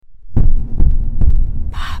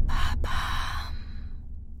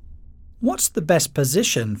What's the best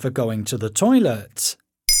position for going to the toilet?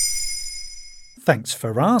 Thanks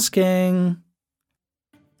for asking.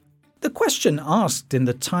 The question asked in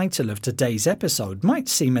the title of today's episode might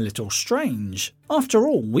seem a little strange. After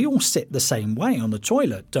all, we all sit the same way on the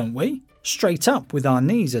toilet, don't we? Straight up with our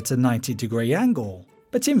knees at a 90-degree angle.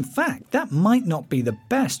 But in fact, that might not be the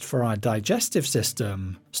best for our digestive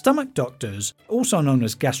system. Stomach doctors, also known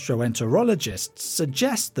as gastroenterologists,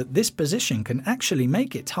 suggest that this position can actually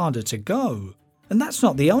make it harder to go. And that's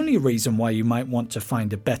not the only reason why you might want to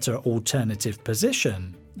find a better alternative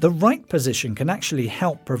position. The right position can actually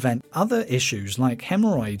help prevent other issues like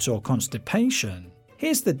hemorrhoids or constipation.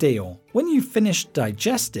 Here's the deal. When you've finished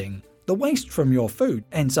digesting, the waste from your food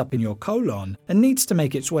ends up in your colon and needs to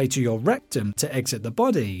make its way to your rectum to exit the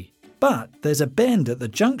body. But there's a bend at the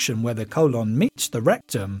junction where the colon meets the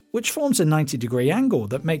rectum, which forms a 90-degree angle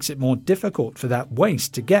that makes it more difficult for that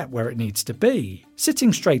waste to get where it needs to be.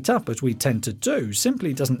 Sitting straight up, as we tend to do,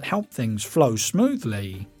 simply doesn't help things flow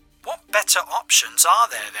smoothly. What better options are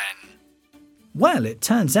there then? Well, it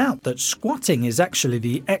turns out that squatting is actually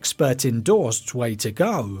the expert-endorsed way to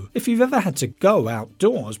go. If you've ever had to go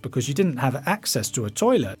outdoors because you didn't have access to a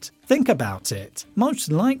toilet, think about it. Most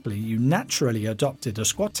likely you naturally adopted a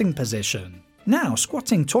squatting position. Now,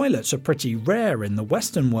 squatting toilets are pretty rare in the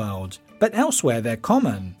Western world, but elsewhere they're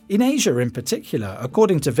common. In Asia in particular,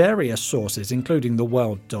 according to various sources including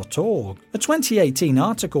theworld.org. A 2018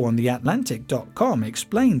 article on theatlantic.com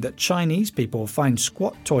explained that Chinese people find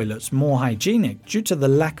squat toilets more hygienic due to the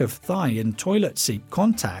lack of thigh and toilet seat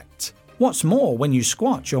contact. What's more, when you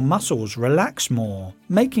squat, your muscles relax more,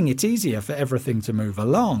 making it easier for everything to move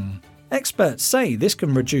along. Experts say this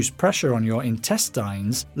can reduce pressure on your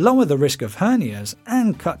intestines, lower the risk of hernias,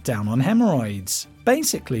 and cut down on hemorrhoids.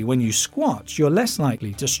 Basically, when you squat, you're less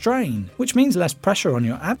likely to strain, which means less pressure on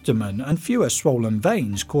your abdomen and fewer swollen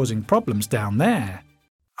veins causing problems down there.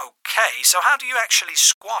 Okay, so how do you actually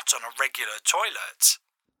squat on a regular toilet?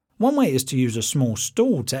 One way is to use a small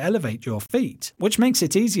stool to elevate your feet, which makes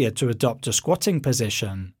it easier to adopt a squatting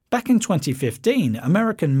position. Back in 2015,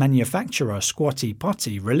 American manufacturer Squatty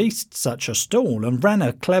Potty released such a stool and ran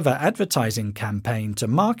a clever advertising campaign to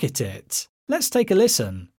market it. Let's take a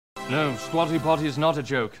listen. No, Squatty Potty is not a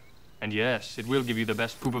joke. And yes, it will give you the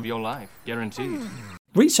best poop of your life, guaranteed.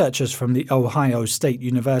 Researchers from the Ohio State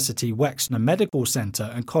University Wexner Medical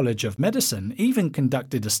Center and College of Medicine even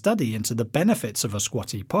conducted a study into the benefits of a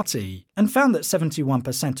squatty potty and found that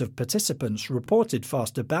 71% of participants reported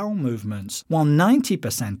faster bowel movements, while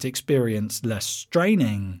 90% experienced less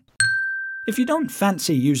straining. If you don't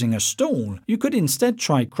fancy using a stool, you could instead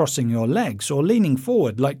try crossing your legs or leaning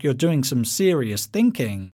forward like you're doing some serious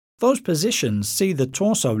thinking. Those positions see the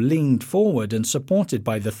torso leaned forward and supported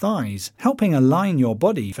by the thighs, helping align your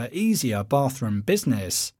body for easier bathroom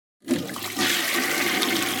business.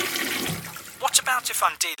 What about if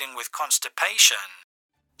I'm dealing with constipation?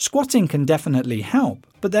 Squatting can definitely help,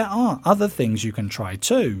 but there are other things you can try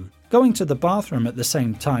too. Going to the bathroom at the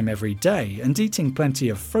same time every day and eating plenty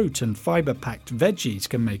of fruit and fiber-packed veggies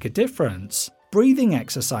can make a difference. Breathing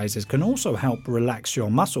exercises can also help relax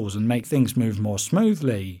your muscles and make things move more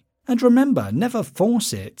smoothly. And remember, never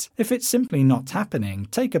force it. If it's simply not happening,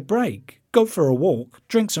 take a break, go for a walk,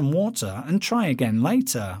 drink some water, and try again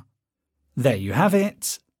later. There you have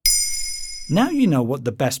it. Now you know what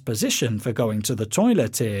the best position for going to the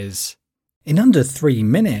toilet is. In under 3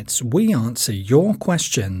 minutes, we answer your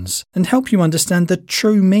questions and help you understand the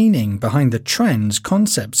true meaning behind the trends,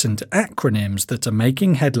 concepts, and acronyms that are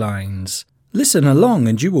making headlines. Listen along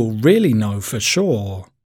and you will really know for sure.